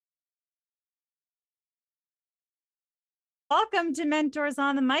Welcome to Mentors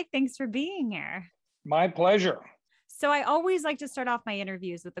on the Mic. Thanks for being here. My pleasure. So I always like to start off my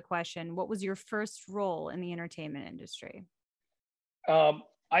interviews with the question, what was your first role in the entertainment industry?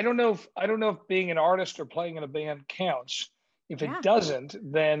 I don't know if being an artist or playing in a band counts. If it doesn't,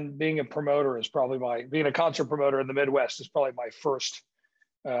 then being a promoter is probably being a concert promoter in the Midwest is probably my first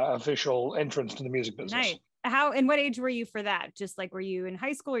official entrance to the music business. Nice. How and what age were you for that? Just like, were you in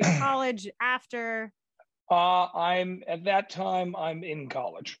high school or in college after? I'm at that time I'm in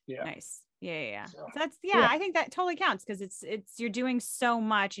college. Yeah. Nice. Yeah. So that's I think that totally counts because it's you're doing so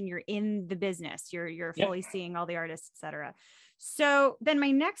much and you're in the business. You're fully seeing all the artists, etc. So then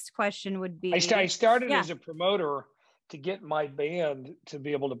my next question would be, I started as a promoter to get my band to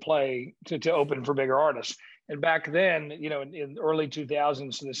be able to play to open for bigger artists. And back then, in early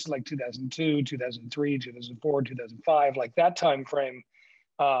 2000s, so this is like 2002, 2003, 2004, 2005, like that time frame,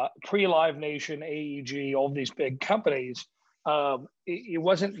 pre-Live Nation, AEG, all these big companies, it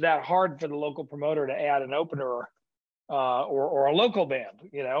wasn't that hard for the local promoter to add an opener or a local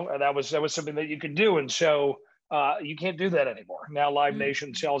band, and that was something that you could do. And so you can't do that anymore. Now Live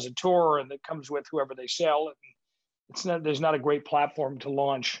Nation sells a tour and it comes with whoever they sell. And there's not a great platform to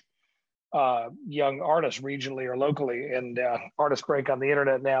launch young artists regionally or locally, and artists break on the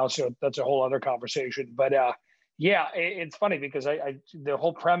internet now. So that's a whole other conversation. But it's funny because the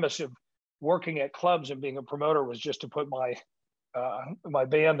whole premise of working at clubs and being a promoter was just to put my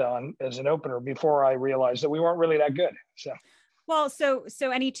band on as an opener before I realized that we weren't really that good. So. Well, so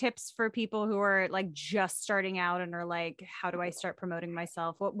any tips for people who are like just starting out and are like, how do I start promoting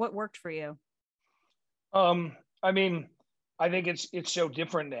myself? What worked for you? I mean, I think it's so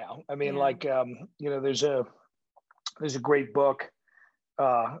different now. I mean, there's a great book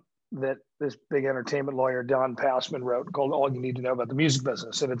that this big entertainment lawyer, Don Passman, wrote called All You Need to Know About the Music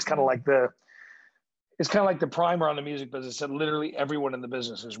Business. And it's kind of like the primer on the music business that literally everyone in the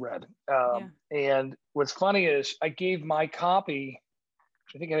business has read. And what's funny is I gave my copy,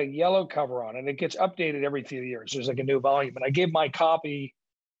 I think it had a yellow cover on it, and it gets updated every few years. There's like a new volume. And I gave my copy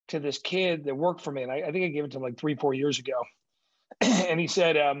to this kid that worked for me. And I think I gave it to him like 3-4 years ago. And he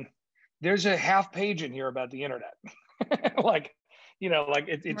said, there's a half page in here about the internet.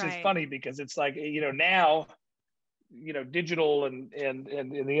 It's just funny because it's like, now, digital and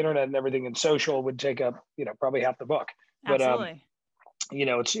the internet and everything and social would take up, probably half the book. Absolutely.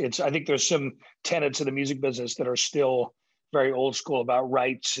 But, I think there's some tenets of the music business that are still very old school about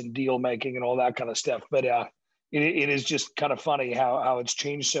rights and deal making and all that kind of stuff. But it is just kind of funny how it's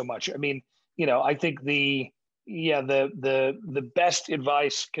changed so much. I mean, I think the best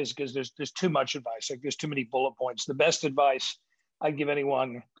advice, because there's too much advice, like there's too many bullet points. The best advice I give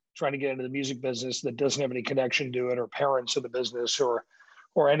anyone trying to get into the music business that doesn't have any connection to it, or parents of the business, or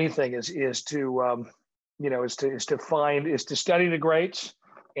anything, is to study the greats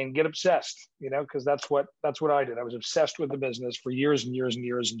and get obsessed. Because that's what I did. I was obsessed with the business for years and years and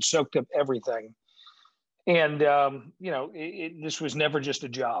years and soaked up everything. And this was never just a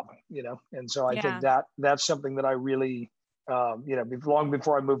job. And so I think that's something that I really, long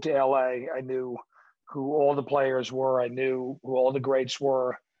before I moved to LA, I knew who all the players were. I knew who all the greats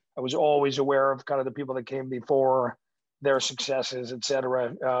were. I was always aware of kind of the people that came before, their successes, et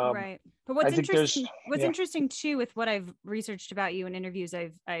cetera. Right. But what's interesting too, with what I've researched about you in interviews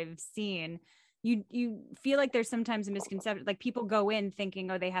I've seen, you feel like there's sometimes a misconception, like people go in thinking,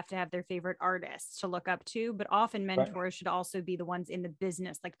 they have to have their favorite artists to look up to, but often mentors should also be the ones in the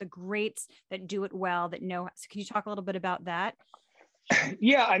business, like the greats that do it well, that know. So can you talk a little bit about that?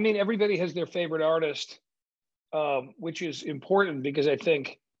 Yeah. I mean, everybody has their favorite artist, which is important because I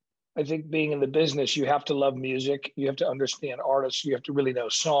think being in the business, you have to love music. You have to understand artists. You have to really know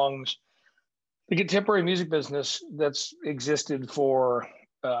songs. The contemporary music business that's existed for,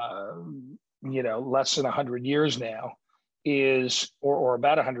 less than 100 years now or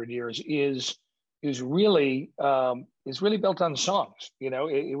about 100 years is really built on songs.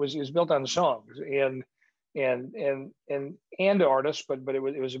 It was built on songs and artists, but it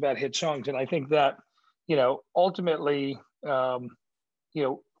was about hit songs. And I think that, ultimately,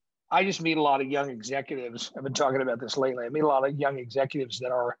 I just meet a lot of young executives. I've been talking about this lately. I meet a lot of young executives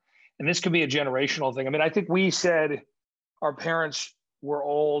that are, and this could be a generational thing. I mean, I think we said our parents were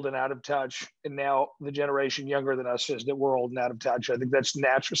old and out of touch, and now the generation younger than us says that we're old and out of touch. I think that's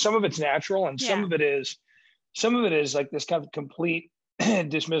natural. Some of it's natural, and some of it is like this kind of complete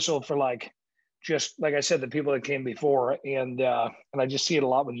dismissal for just like I said, the people that came before, and I just see it a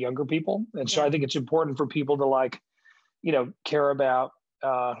lot with younger people, and so I think it's important for people to care about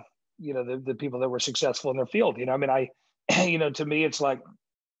the people that were successful in their field. I mean, to me, it's like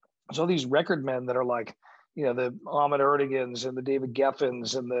there's all these record men that are the Ahmet Ertegans and the David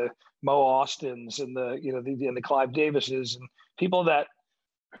Geffens and the Mo Austins and the Clive Davises and people that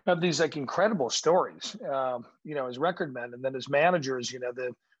have these like incredible stories, as record men, and then as managers,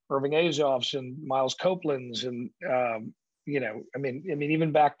 the Irving Azoffs and Miles Copelands, and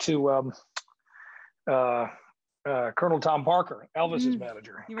even back to Colonel Tom Parker, Elvis's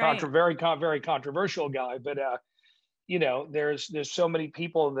manager, right. very controversial guy, but there's so many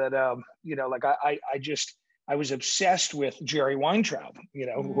people that I was obsessed with Jerry Weintraub,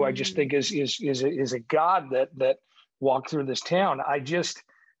 who I just think is a god that walked through this town. I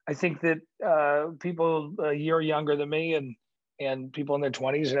think that people a year younger than me and people in their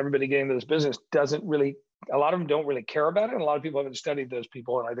 20s and everybody getting into this business a lot of them don't really care about it. And a lot of people haven't studied those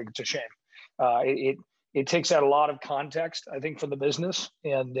people. And I think it's a shame. It takes out a lot of context, I think, for the business,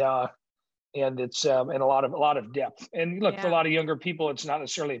 and it's and a lot of depth. And look, for a lot of younger people, it's not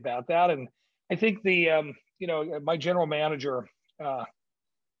necessarily about that. And I think my general manager,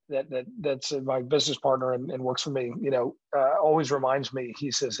 that's my business partner and works for me, always reminds me.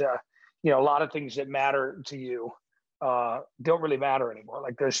 He says, a lot of things that matter to you don't really matter anymore.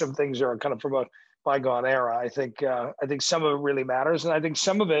 Like there's some things that are kind of from a bygone era. I think some of it really matters, and I think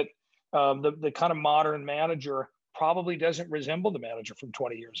some of it, the kind of modern manager probably doesn't resemble the manager from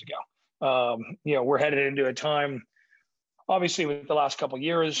 20 years ago. We're headed into a time, obviously, with the last couple of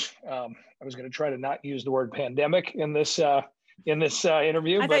years. I was going to try to not use the word pandemic in this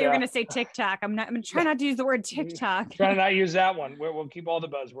interview. I thought you were going to say TikTok. I'm going to try not to use the word TikTok. Try to not use that one. We'll keep all the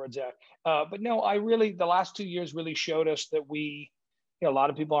buzzwords out. But no, the last 2 years really showed us that a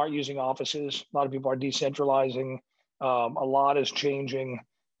lot of people aren't using offices. A lot of people are decentralizing. A lot is changing.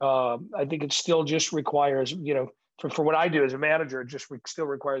 I think it still just requires, for what I do as a manager, it just still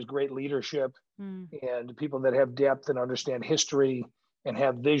requires great leadership and people that have depth and understand history and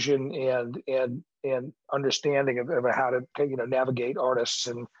have vision and understanding of how to navigate artists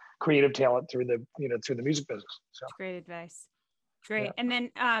and creative talent through the music business. So great advice. Great. Yeah. And then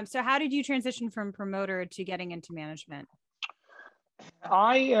so how did you transition from promoter to getting into management?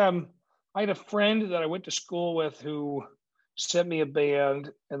 I had a friend that I went to school with who sent me a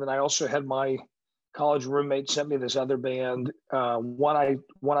band, and then I also had my college roommate sent me this other band. One I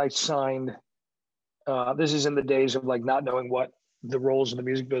signed. This is in the days of like not knowing what the roles in the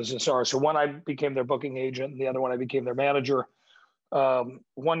music business are. So one, I became their booking agent, and the other one, I became their manager.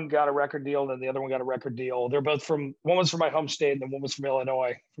 One got a record deal, and the other one got a record deal. They're both one was from my home state, and then one was from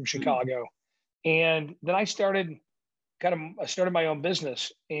Illinois, from Chicago. And then I started my own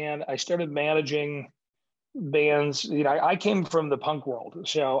business, and I started managing bands. I came from the punk world,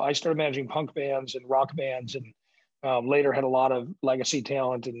 so I started managing punk bands and rock bands, and later had a lot of legacy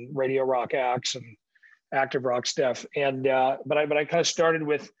talent and radio rock acts and active rock stuff. And but I kind of started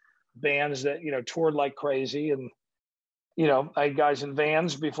with bands that toured like crazy, and I had guys in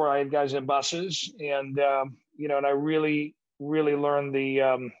vans before I had guys in buses, and and I really learned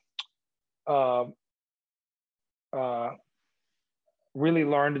the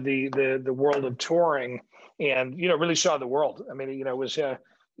world of touring, and really saw the world. I mean, it was a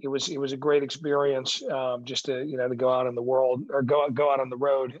great experience, just to go out in the world, or go out on the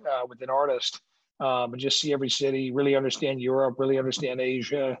road with an artist, and just see every city, really understand Europe, really understand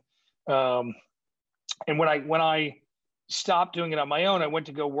Asia. And when I stopped doing it on my own, I went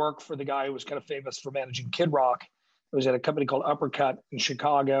to go work for the guy who was kind of famous for managing Kid Rock. I was at a company called Uppercut in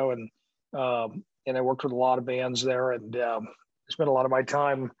Chicago, and I worked with a lot of bands there, and spent a lot of my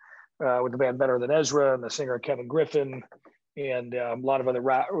time with the band Better Than Ezra and the singer Kevin Griffin, and a lot of other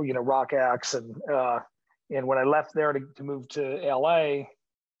rock acts. And when I left there to move to LA,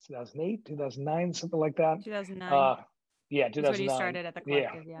 2008, 2009, something like that. 2009. Yeah, 2009. That's when you started at the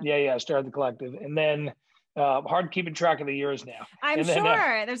Collective. Yeah. I started the Collective, and then hard keeping track of the years now. I'm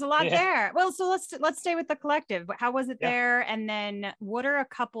sure there's a lot there. Well, so let's stay with the Collective. How was it there? And then what are a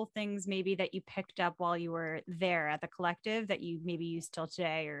couple things maybe that you picked up while you were there at the Collective that you maybe use till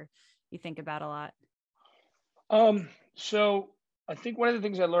today, or you think about a lot? So I think one of the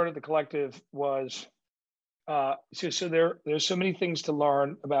things I learned at the Collective was so there's so many things to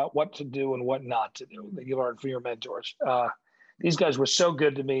learn about what to do and what not to do that you learn from your mentors. These guys were so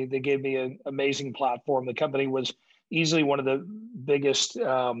good to me. They gave me an amazing platform. The company was easily one of the biggest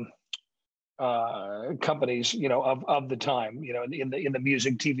companies, of the time, in the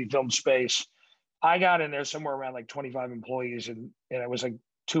music, TV, film space. I got in there somewhere around like 25 employees, and it was like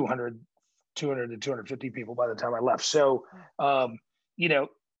 200 to 250 people by the time I left. So,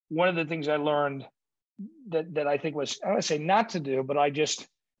 one of the things I learned that I think was, I don't want to say not to do, but I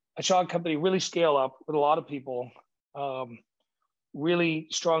saw a company really scale up with a lot of people, really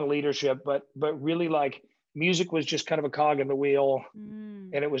strong leadership, but really like music was just kind of a cog in the wheel,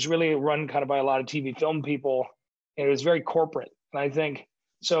 and it was really run kind of by a lot of TV film people, and it was very corporate. And I think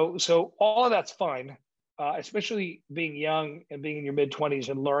so all of that's fine, especially being young and being in your mid-20s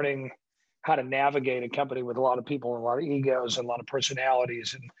and learning how to navigate a company with a lot of people and a lot of egos and a lot of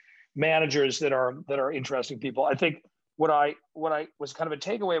personalities and managers that are interesting people. I think what I was kind of a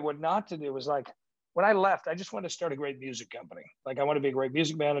takeaway of what not to do was, like, when I left, I just wanted to start a great music company. Like, I want to be a great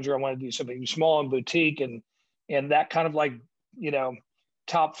music manager. I want to do something small and boutique and that kind of, like,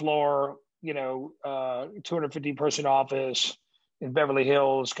 top floor, 250 person office in Beverly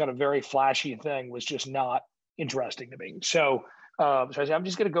Hills, kind of very flashy thing was just not interesting to me. So I said, I'm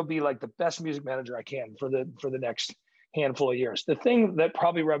just going to go be like the best music manager I can for the next handful of years. The thing that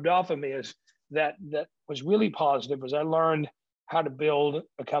probably rubbed off on me is that was really positive was I learned how to build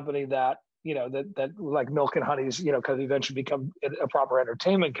a company that, that like Milk and Honey's, because eventually become a proper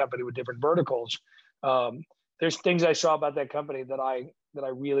entertainment company with different verticals. There's things I saw about that company that I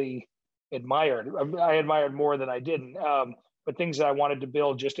really admired. I admired more than I didn't, but things that I wanted to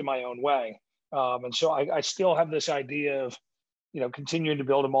build just in my own way. And so I still have this idea of, continuing to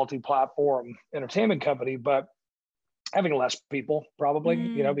build a multi-platform entertainment company, but having less people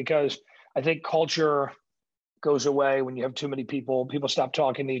probably, because I think culture goes away when you have too many people. People stop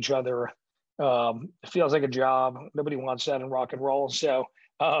talking to each other. It feels like a job. Nobody wants that in rock and roll. So,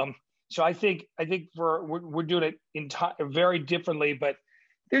 I think we're doing it very differently. But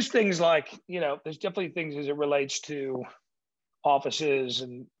there's things like, there's definitely things as it relates to offices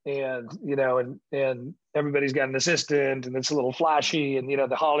and everybody's got an assistant and it's a little flashy and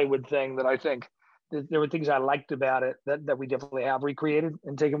the Hollywood thing that I think that there were things I liked about it that we definitely have recreated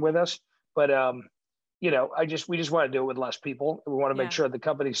and taken with us. But we just want to do it with less people. We want to make sure the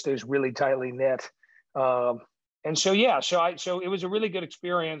company stays really tightly knit. And so it was a really good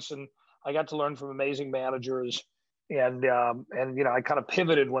experience, and I got to learn from amazing managers. And I kind of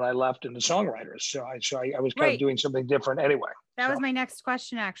pivoted when I left into songwriters. So I was kind of doing something different anyway. That was my next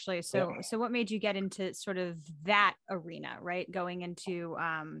question, actually. So what made you get into sort of that arena, right? Going into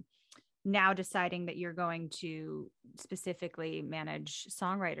now deciding that you're going to specifically manage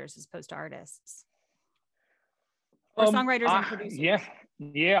songwriters as opposed to artists, or songwriters and producers.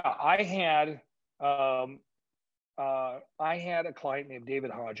 I had a client named David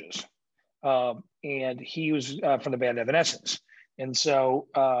Hodges. And he was from the band Evanescence. And so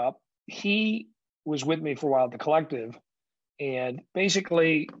he was with me for a while at the Collective. And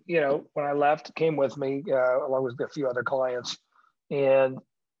basically, when I left, came with me along with a few other clients. And,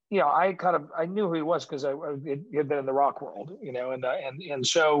 I knew who he was because I had been in the rock world, and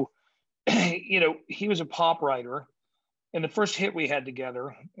so, he was a pop writer. And the first hit we had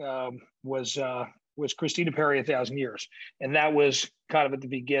together was Christina Perri, 1,000 Years. And that was kind of at the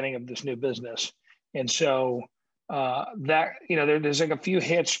beginning of this new business. And so there's like a few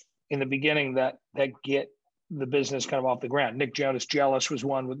hits in the beginning that get the business kind of off the ground. Nick Jonas, Jealous was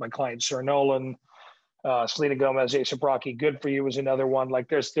one with my client, Sir Nolan. Selena Gomez, A$AP Rocky, Good For You was another one. Like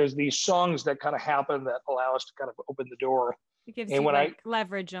there's these songs that kind of happen that allow us to kind of open the door. It gives you like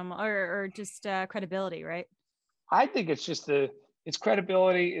leverage them or just credibility, right? I think it's just it's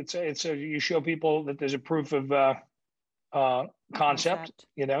credibility. It's you show people that there's a proof of concept,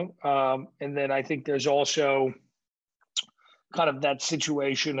 and then I think there's also kind of that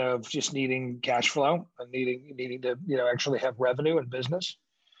situation of just needing cash flow and needing to actually have revenue and business.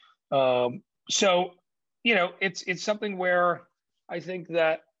 So it's something where I think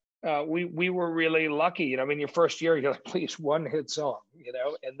that we were really lucky. Your first year you got at least one hit song,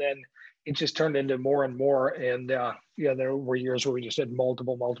 and then it just turned into more and more. And there were years where we just had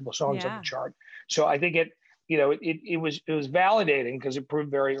multiple songs on the chart. So I think it was validating because it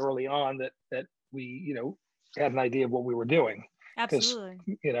proved very early on that we had an idea of what we were doing.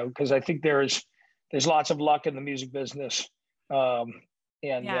 Absolutely. Because I think there's lots of luck in the music business.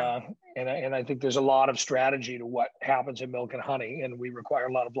 And I think there's a lot of strategy to what happens in Milk and Honey, and we require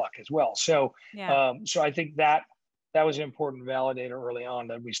a lot of luck as well. So so I think that was an important validator early on,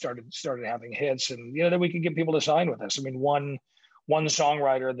 that we started having hits, and that we could get people to sign with us. I mean, one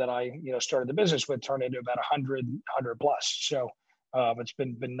songwriter that I started the business with turned into about 100 plus. So it's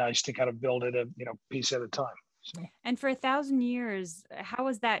been nice to kind of build it a piece at a time. So. And for 1,000 Years, how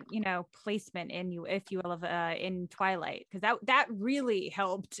was that placement in you, if you will, of in Twilight? Because that really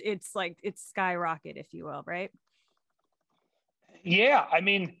helped. It's skyrocket, if you will, right? Yeah, I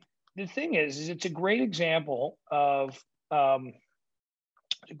mean, the thing is it's a great example of kind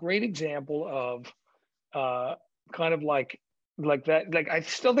of like that. Like, I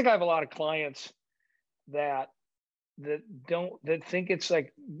still think I have a lot of clients that that think it's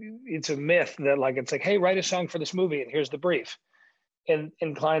like it's a myth that like it's like, hey, write a song for this movie and here's the brief, and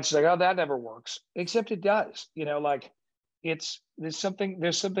clients are like, oh, that never works, except it does. Like there's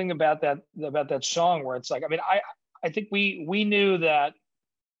something about that song where it's like, I mean, I think we knew that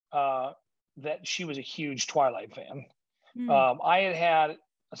that she was a huge Twilight fan. I had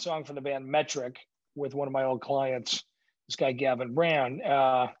a song from the band Metric with one of my old clients, this guy Gavin Brown,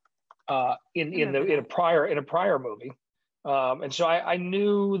 in a prior movie, and so I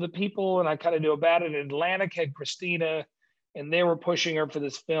knew the people and I kind of knew about it. Atlantic had Christina, and they were pushing her for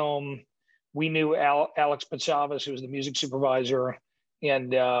this film. We knew Alex Patsavas, who was the music supervisor,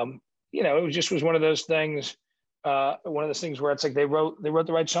 and it was one of those things. One of those things where it's like they wrote the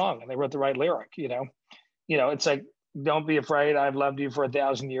right song and they wrote the right lyric. It's like, don't be afraid, I've loved you for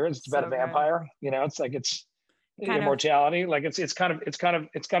 1,000 years. It's about a vampire. It's like it's kind immortality. Like it's kind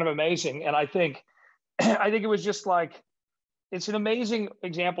of amazing. And I think it was just like, it's an amazing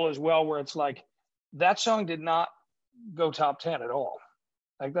example as well, where it's like that song did not go top 10 at all.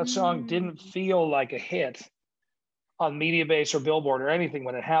 Like that song didn't feel like a hit on Mediabase or Billboard or anything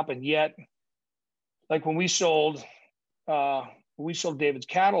when it happened. Yet, like when we sold David's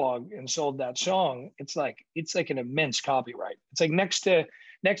catalog and sold that song, it's like an immense copyright. It's like next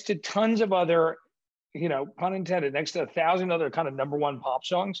to tons of other, pun intended, next to 1,000 other kind of number one pop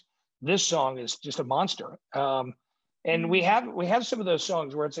songs, this song is just a monster. And we have some of those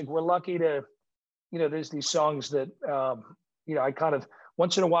songs where it's like we're lucky to, there's these songs that I kind of,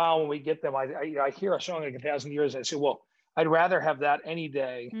 once in a while when we get them, I hear a song like 1,000 Years, I say, well, I'd rather have that any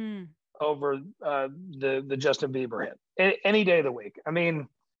day over the Justin Bieber hit any day of the week. I mean,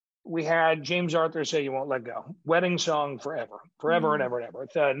 we had James Arthur Say You Won't Let Go, wedding song forever and ever and ever.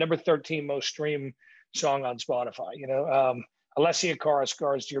 It's number 13 most streamed song on Spotify. Alessia Cara,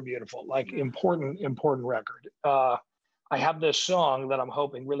 Scars, You're Beautiful, like important record. I have this song that I'm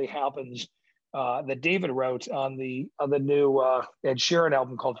hoping really happens that David wrote on the new Ed Sheeran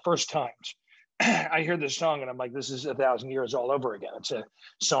album called First Times. I hear this song and I'm like, this is 1,000 Years all over again. It's a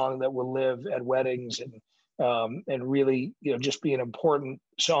song that will live at weddings and really, just be an important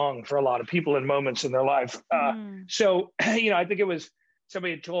song for a lot of people in moments in their life. So, I think it was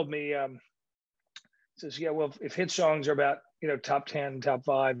somebody had told me, says, yeah, well, if hit songs are about, top 10, top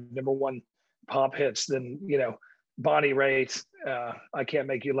 5, number one pop hits, then, Bonnie Raitt, I Can't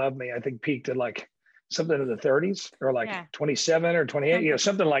Make You Love Me, I think peaked at like something in the 30s or like 27 or 28,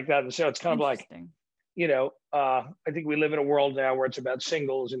 something like that. And so it's kind of like, I think we live in a world now where it's about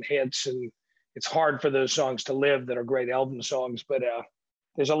singles and hits, and it's hard for those songs to live that are great album songs. But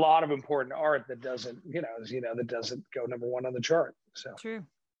there's a lot of important art that doesn't, that doesn't go number one on the chart. So true.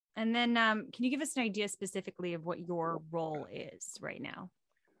 And then can you give us an idea specifically of what your role is right now?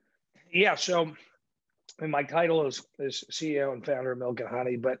 Yeah. So my title is CEO and founder of Milk and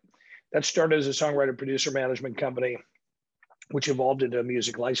Honey, but that started as a songwriter producer management company, which evolved into a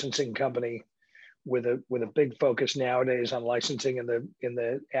music licensing company with a big focus nowadays on licensing in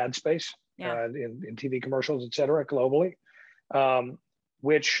the ad space, in TV commercials, et cetera, globally,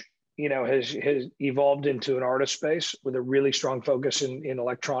 which has evolved into an artist space with a really strong focus in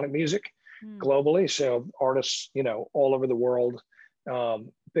electronic music globally. So artists, all over the world,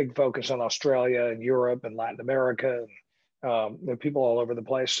 big focus on Australia and Europe and Latin America, and people all over the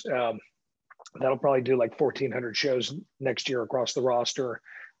place. That'll probably do like 1,400 shows next year across the roster,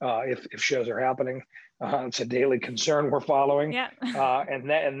 if shows are happening. It's a daily concern we're following.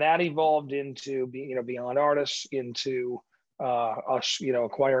 And that evolved into beyond artists, into us,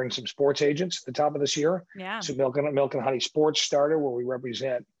 acquiring some sports agents at the top of this year. So Milk and Honey Sports started, where we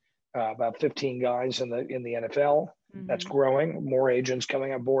represent about 15 guys in the NFL. That's growing. More agents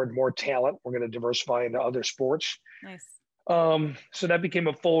coming on board, more talent. We're going to diversify into other sports. Nice. So that became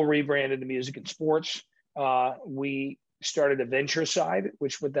a full rebrand into music and sports. We started a venture side,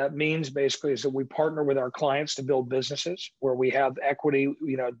 which what that means basically is that we partner with our clients to build businesses where we have equity,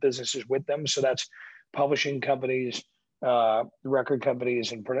 businesses with them. So that's publishing companies, record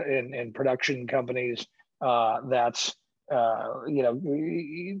companies, and production companies. That's for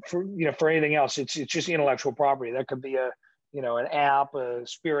anything else, it's just intellectual property. That could be an app, a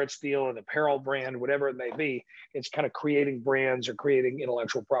spirit steel, an apparel brand, whatever it may be. It's kind of creating brands or creating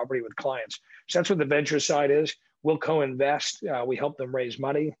intellectual property with clients. So that's what the venture side is. We'll co-invest. We help them raise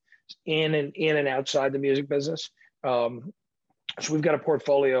money in and outside the music business. So we've got a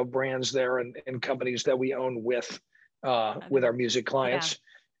portfolio of brands there and companies that we own with our music clients.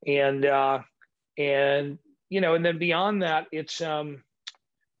 And then beyond that, it's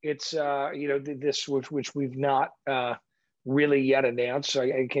this which we've not really yet announced. So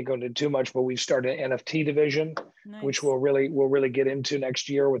I can't go into too much, but we've started an NFT division which we'll really get into next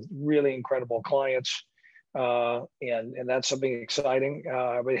year with really incredible clients. And that's something exciting.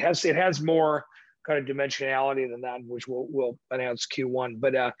 But it has more kind of dimensionality than that, which we'll announce Q1.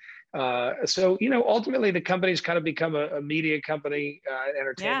 But so ultimately the company's kind of become a media company,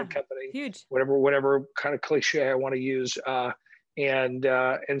 entertainment company, huge, whatever kind of cliche I want to use.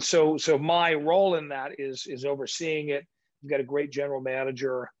 And so my role in that is overseeing it. We've got a great general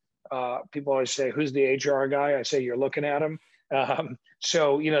manager. People always say, "Who's the HR guy?" I say, "You're looking at him."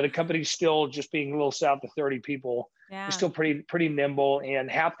 So the company's still just being a little south of 30 people. Yeah. We're still pretty nimble, and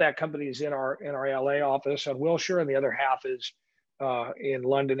half that company is in our LA office on Wilshire, and the other half is in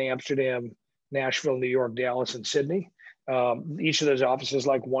London, Amsterdam, Nashville, New York, Dallas, and Sydney. Each of those offices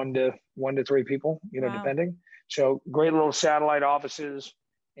like one to three people, depending. So great little satellite offices,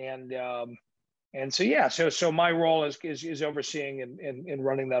 and so my role is overseeing and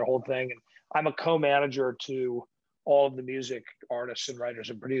running that whole thing, and I'm a co-manager to all of the music artists and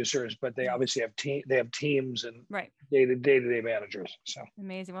writers and producers, but they obviously have teams and day-to-day managers. So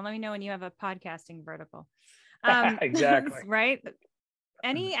amazing. Well, let me know when you have a podcasting vertical. Exactly. Right.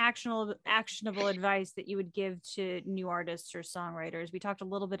 Any actionable advice that you would give to new artists or songwriters? We talked a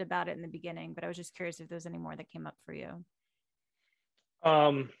little bit about it in the beginning, but I was just curious if there's any more that came up for you.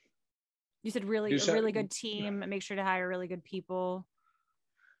 You said a really good team. Make sure to hire really good people.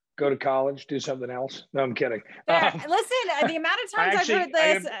 Go to college, do something else. No, I'm kidding. Listen, the amount of times I've heard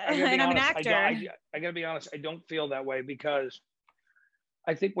this, and I'm an actor. I gotta be honest. I don't feel that way because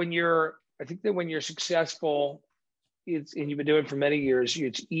I think that when you're successful, and you've been doing it for many years,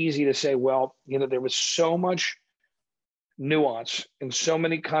 it's easy to say, well, there was so much nuance and so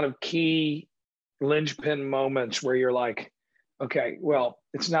many kind of key linchpin moments where you're like, okay, well,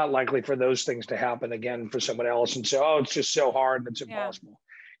 it's not likely for those things to happen again for someone else. And so, it's just so hard and it's impossible.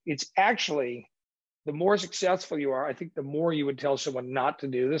 It's actually, the more successful you are, I think the more you would tell someone not to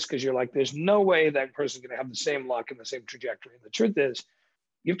do this, because you're like, there's no way that person's going to have the same luck and the same trajectory. And the truth is,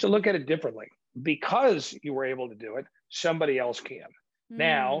 you have to look at it differently. Because you were able to do it, somebody else can.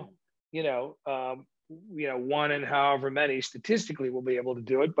 Now, one in however many statistically will be able to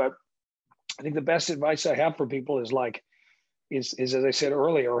do it. But I think the best advice I have for people is as I said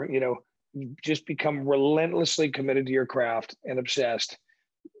earlier, just become relentlessly committed to your craft and obsessed.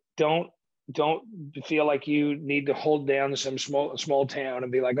 Don't feel like you need to hold down some small town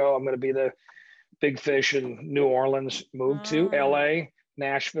and be like, oh, I'm going to be the big fish in New Orleans. Move to LA,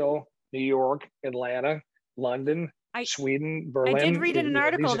 Nashville, New York, Atlanta, London, Sweden, Berlin. I did read in an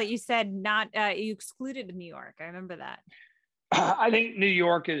article that you said you excluded New York. I remember that. I think New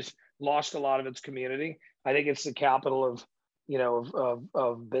York has lost a lot of its community. I think it's the capital of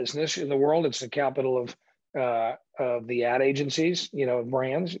business in the world. It's the capital of the ad agencies,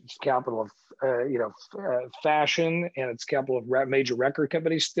 brands. It's capital of fashion, and it's capital of major record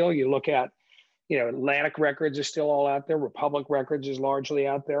companies. Still, you look at Atlantic Records is still all out there. Republic Records is largely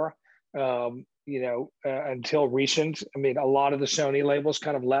out there. Until recent, I mean, a lot of the Sony labels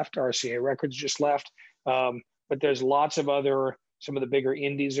kind of left. RCA Records just left. But there's lots of some of the bigger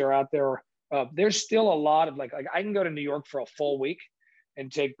indies are out there. There's still a lot of like I can go to New York for a full week and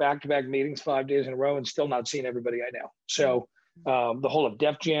take back-to-back meetings 5 days in a row and still not seeing everybody I know. So the whole of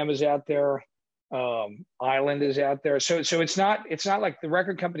Def Jam is out there. Island is out there. So it's not like the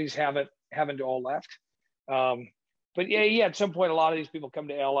record companies haven't all left. But yeah, at some point, a lot of these people come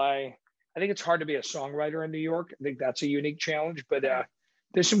to LA. I think it's hard to be a songwriter in New York. I think that's a unique challenge, but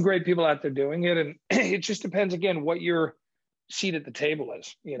there's some great people out there doing it. And it just depends, again, what your seat at the table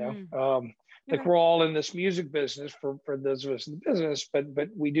is, like we're all in this music business for those of us in the business, but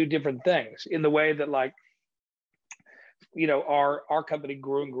we do different things in the way that our company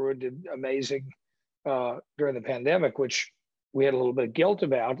grew and did amazing during the pandemic, which we had a little bit of guilt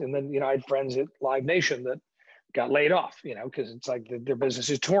about. And then, I had friends at Live Nation that got laid off, because it's like their business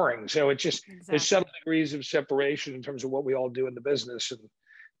is touring. So it's just, there's some degrees of separation in terms of what we all do in the business. And,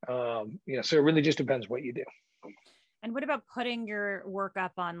 so it really just depends what you do. And what about putting your work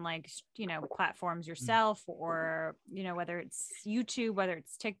up on platforms yourself, or, whether it's YouTube, whether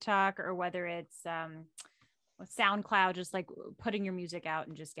it's TikTok, or whether it's SoundCloud, just like putting your music out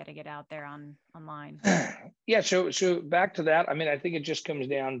and just getting it out there online? Yeah. So back to that. I mean, I think it just comes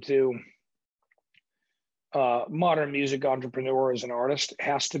down to modern music entrepreneur as an artist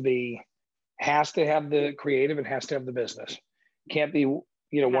has to have the creative and has to have the business. Can't be,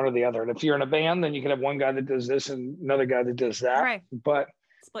 one or the other. And if you're in a band, then you can have one guy that does this and another guy that does that. Right. But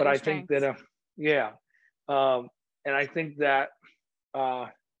I think that, and I think that I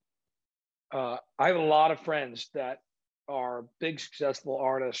have a lot of friends that are big, successful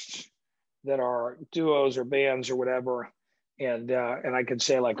artists that are duos or bands or whatever, and I could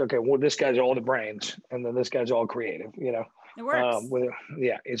say like, okay, well, this guy's all the brains, and then this guy's all creative, you know. It works.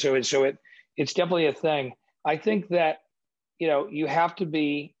 Yeah, it's definitely a thing. I think that, you know, you have to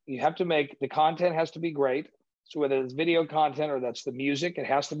make the content has to be great. So whether it's video content or that's the music, it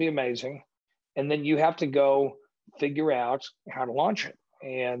has to be amazing, and then you have to go figure out how to launch it.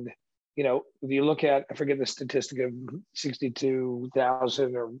 And you know, if you look at, I forget the statistic of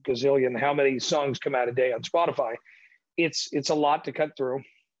 62,000 or gazillion, how many songs come out a day on Spotify, it's a lot to cut through.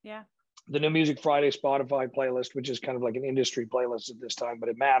 Yeah. The New Music Friday Spotify playlist, which is kind of like an industry playlist at this time, but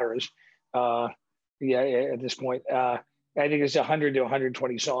it matters. Yeah, at this point, I think it's 100 to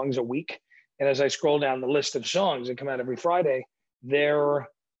 120 songs a week. And as I scroll down the list of songs that come out every Friday, they're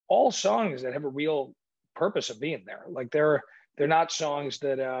all songs that have a real purpose of being there. Like they're not songs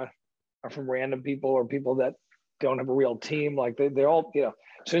that are from random people or people that don't have a real team. Like they're all, you know.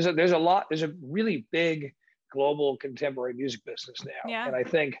 So there's a really big global contemporary music business now. Yeah. And I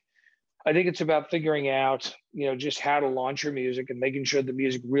think it's about figuring out, you know, just how to launch your music and making sure the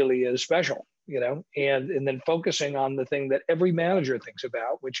music really is special, you know, and then focusing on the thing that every manager thinks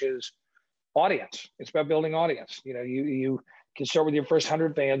about, which is audience. It's about building audience. You know, you can start with your first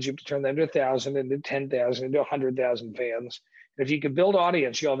 100 fans, you have to turn them to 1,000, into 10,000, into 100,000 fans. And if you can build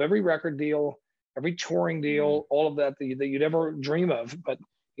audience, you'll have every record deal, every touring deal, all of that you'd ever dream of. But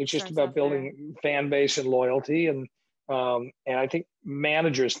it's just about building fan base and loyalty. And I think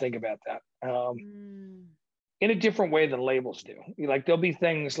managers think about that in a different way than labels do. Like there'll be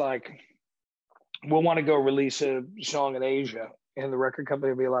things like, we'll want to go release a song in Asia, and the record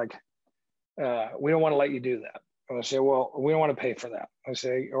company will be like, we don't want to let you do that. And I say, well, we don't want to pay for that. I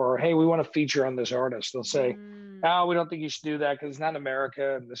say, or hey, we want to feature on this artist. They'll say, oh, we don't think you should do that because it's not in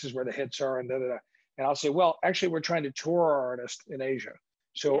America, and this is where the hits are, and da da da. And I'll say, well, actually, we're trying to tour our artist in Asia.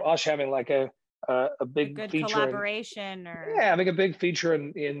 So us having like a big good feature collaboration, having a big feature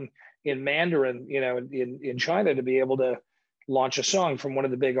in Mandarin, you know, in China, to be able to launch a song from one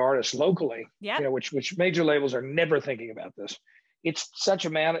of the big artists locally, you know, which major labels are never thinking about this. It's such a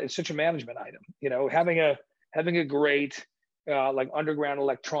management item, you know, having a great like underground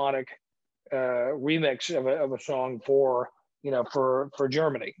electronic remix of a song for, you know, for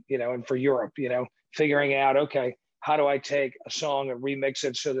Germany, you know, and for Europe, you know, figuring out, okay, how do I take a song and remix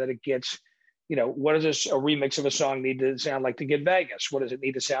it so that it gets, you know, what does a remix of a song need to sound like to get Vegas? What does it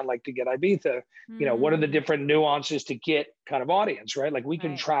need to sound like to get Ibiza? You know, what are the different nuances to get kind of audience, right? Like we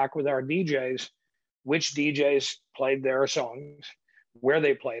can track with our DJs which DJs played their songs, where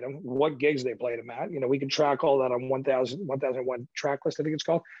they played them, what gigs they played them at. You know, we can track all that on 1001 track list, I think it's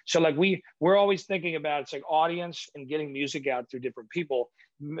called. So like we're always thinking about, it's like audience and getting music out through different people.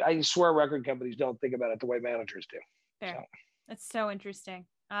 I swear record companies don't think about it the way managers do. Fair. So. That's so interesting.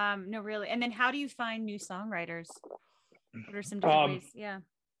 No, really. And then how do you find new songwriters? What are some different ways? Yeah.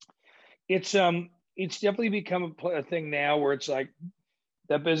 It's definitely become a thing now where it's like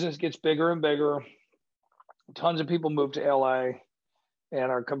that business gets bigger and bigger. Tons of people move to LA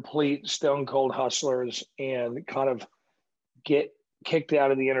and are complete stone cold hustlers and kind of get kicked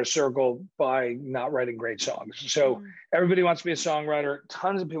out of the inner circle by not writing great songs. So everybody wants to be a songwriter.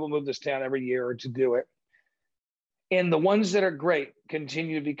 Tons of people move this town every year to do it. And the ones that are great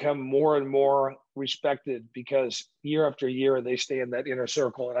continue to become more and more respected because year after year, they stay in that inner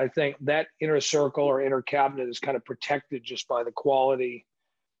circle. And I think that inner circle or inner cabinet is kind of protected just by the quality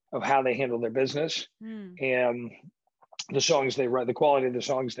of how they handle their business and the songs they write, the quality of the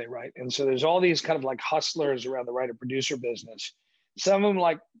songs they write. And so there's all these kind of like hustlers around the writer producer business. Some of them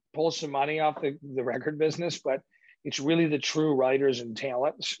like pull some money off the record business, but it's really the true writers and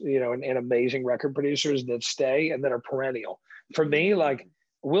talents, you know, and amazing record producers that stay and that are perennial. For me, like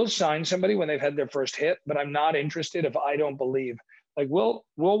we'll sign somebody when they've had their first hit, but I'm not interested if I don't believe. Like we'll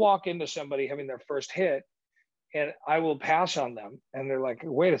walk into somebody having their first hit and I will pass on them. And they're like,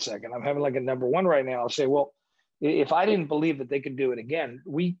 wait a second, I'm having like a number one right now. I'll say, well, if I didn't believe that they could do it again,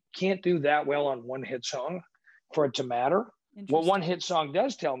 we can't do that well on one hit song for it to matter. What one hit song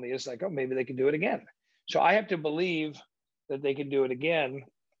does tell me is like, oh, maybe they can do it again. So I have to believe that they can do it again.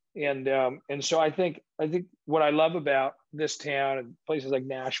 And so I think what I love about this town and places like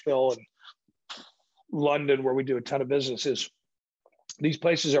Nashville and London, where we do a ton of business, is these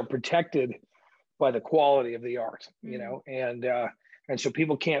places are protected by the quality of the art, you know, and so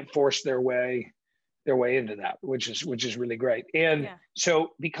people can't force their way into that, which is really great. And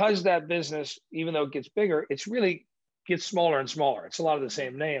so because that business, even though it gets bigger, it's really gets smaller and smaller. It's a lot of the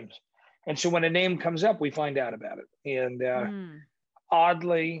same names. And so when a name comes up, we find out about it. And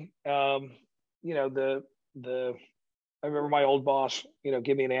oddly, you know, the I remember my old boss,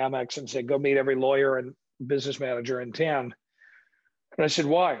 give me an Amex and say, go meet every lawyer and business manager in town. And I said,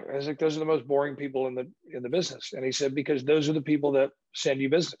 why? I was like, those are the most boring people in the business. And he said, because those are the people that send you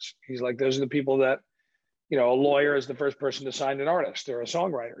business. He's like, those are the people that, a lawyer is the first person to sign an artist or a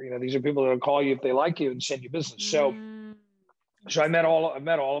songwriter. These are people that will call you if they like you and send you business. So I met all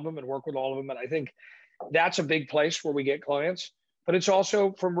of them and work with all of them. And I think that's a big place where we get clients, but it's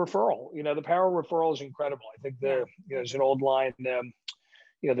also from referral. The power of referral is incredible. I think there's an old line,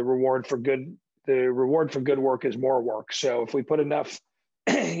 the reward for good work is more work. So if we put enough,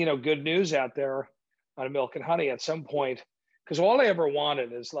 good news out there on Milk and Honey at some point, because all I ever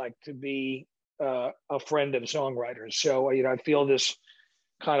wanted is like to be a friend of songwriters. So, I feel this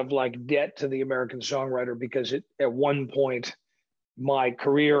kind of like debt to the American songwriter because at one point my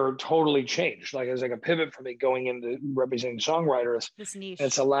career totally changed. Like it was like a pivot for me going into representing songwriters. This niche. And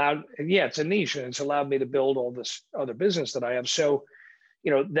it's a niche, and it's allowed me to build all this other business that I have. So,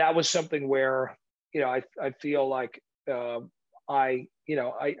 that was something where, I feel like I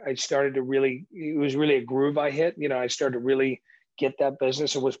started to really, it was really a groove I hit. I started to really get that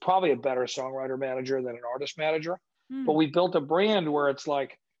business. It was probably a better songwriter manager than an artist manager. But we built a brand where it's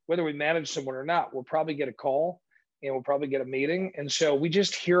like, whether we manage someone or not, we'll probably get a call and we'll probably get a meeting. And so we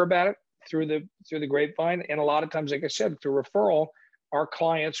just hear about it through the grapevine. And a lot of times, like I said, through referral, our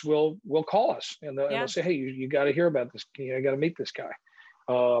clients will call us and they'll say, hey, you got to hear about this. You got to meet this guy.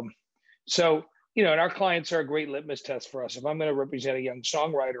 So, and our clients are a great litmus test for us. If I'm going to represent a young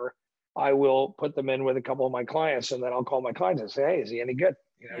songwriter, I will put them in with a couple of my clients, and then I'll call my clients and say, hey, is he any good?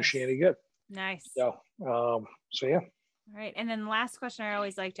 Is she any good? Nice. So yeah. All right. And then the last question I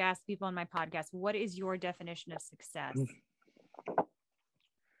always like to ask people on my podcast, what is your definition of success?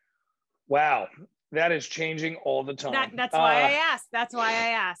 Wow. That is changing all the time. That's why I asked. That's why I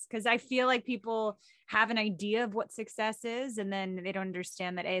asked. Because I feel like people have an idea of what success is, and then they don't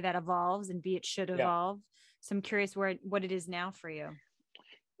understand that A, that evolves, and B, it should evolve. So I'm curious what it is now for you.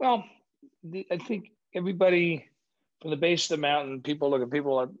 Well, I think everybody from the base of the mountain, people look at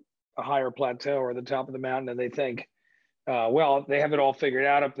people at a higher plateau or the top of the mountain, and they think, well, they have it all figured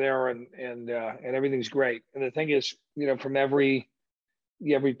out up there, and everything's great. And the thing is, from every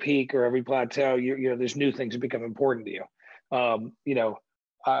peak or every plateau, there's new things that become important to you.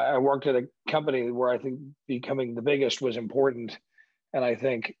 I worked at a company where I think becoming the biggest was important, and I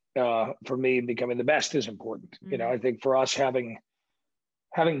think for me, becoming the best is important. I think for us having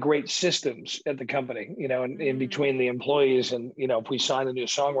great systems at the company, and in between the employees, and if we sign a new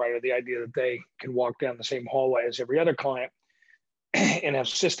songwriter, the idea that they can walk down the same hallway as every other client and have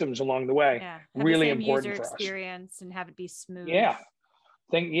systems along the way, really important for us. Experience and have it be smooth. Yeah.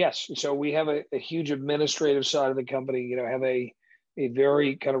 Yes. So we have a huge administrative side of the company, have a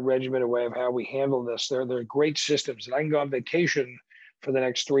very kind of regimented way of how we handle this. They're great systems, and I can go on vacation for the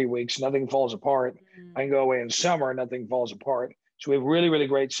next 3 weeks. Nothing falls apart. I can go away in summer. Nothing falls apart. So we have really, really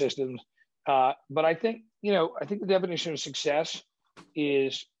great systems. But I think, the definition of success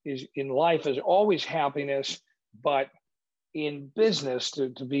is in life is always happiness, but in business,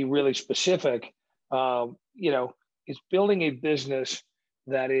 to be really specific, it's building a business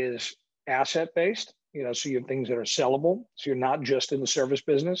that is asset-based, so you have things that are sellable. So you're not just in the service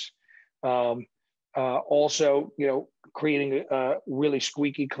business. Also, creating a really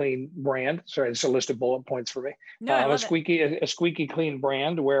squeaky clean brand. Sorry, it's a list of bullet points for me. No, a squeaky clean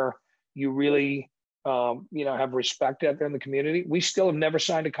brand where you really, have respect out there in the community. We still have never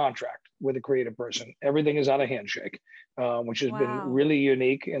signed a contract with a creative person. Everything is on a handshake, which has been really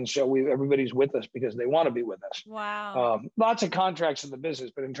unique. And so everybody's with us because they want to be with us. Wow. Lots of contracts in the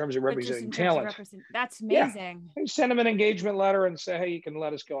business, but in terms of representing talent, that's amazing. Yeah. Send them an engagement letter and say, hey, you can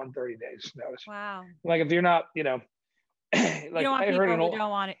let us go on 30 days notice. Wow. Like if you're not, like you don't want people who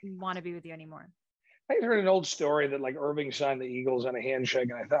don't want to be with you anymore. I heard an old story that like Irving signed the Eagles on a handshake,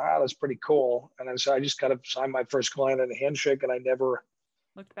 and I thought, that's pretty cool. And then so I just kind of signed my first client on a handshake, and I never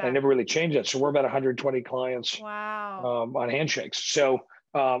really changed it. So we're about 120 clients on handshakes. So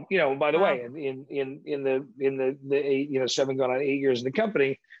by the way, in the 7 going on 8 years in the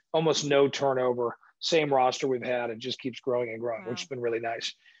company, almost no turnover, same roster we've had. It just keeps growing and growing, which has been really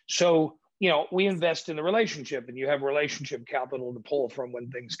nice. So we invest in the relationship, and you have relationship capital to pull from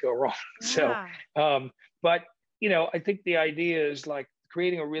when things go wrong. Yeah. So, but I think the idea is like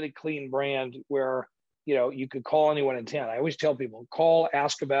creating a really clean brand where, you could call anyone in town. I always tell people, call,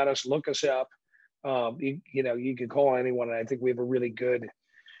 ask about us, look us up. You could call anyone. And I think we have a really good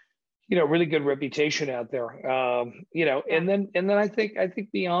reputation out there. And then I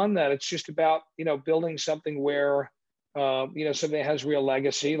think beyond that, it's just about, building something where, something that has real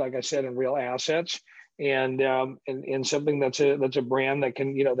legacy, like I said, and real assets. and something that's a brand that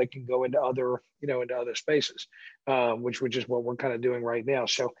can, that can go into other, into other spaces, which is what we're kind of doing right now.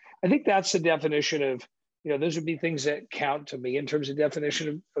 So I think that's the definition of, those would be things that count to me in terms of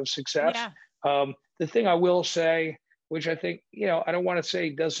definition of success. Yeah. The thing I will say, which I think, I don't want to say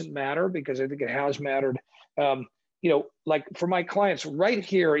doesn't matter, because I think it has mattered. Like for my clients right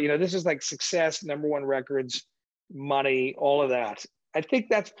here, this is like success, number one records, money, all of that. I think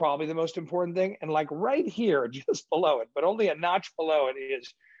that's probably the most important thing. And like right here, just below it, but only a notch below it,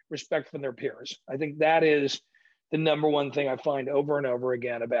 is respect from their peers. I think that is the number one thing I find over and over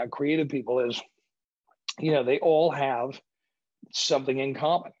again about creative people is, they all have something in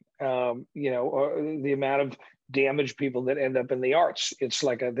common. The amount of damaged people that end up in the arts. It's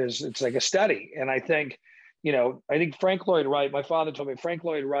like a study. And I think Frank Lloyd Wright, my father told me, Frank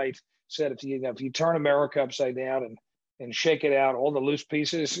Lloyd Wright said, if you turn America upside down and shake it out, all the loose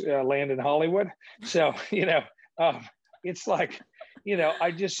pieces land in Hollywood. So, it's like,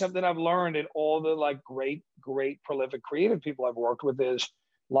 something I've learned in all the like great, prolific creative people I've worked with is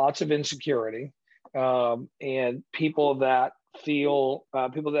lots of insecurity, and people that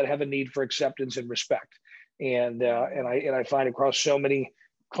have a need for acceptance and respect. And I find across so many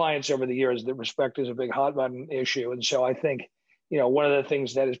clients over the years that respect is a big hot button issue. And so I think, one of the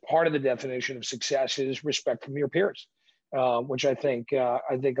things that is part of the definition of success is respect from your peers, which I think a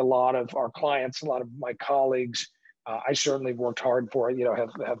lot of our clients, a lot of my colleagues, I certainly worked hard for,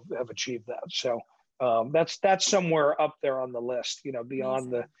 have achieved that. So that's somewhere up there on the list,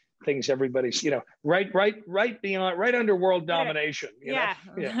 beyond the things everybody's, right beyond, right under world domination. Yeah.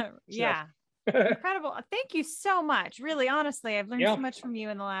 Yeah. Incredible. Thank you so much. Really, honestly, I've learned so much from you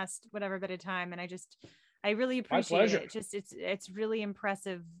in the last whatever bit of time. And I really appreciate it. It's really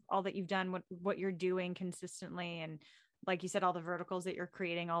impressive all that you've done, what you're doing consistently. And like you said, all the verticals that you're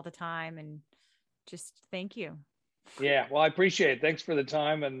creating all the time, and just thank you. Yeah. Well, I appreciate it. Thanks for the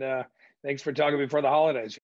time, and thanks for talking before the holidays.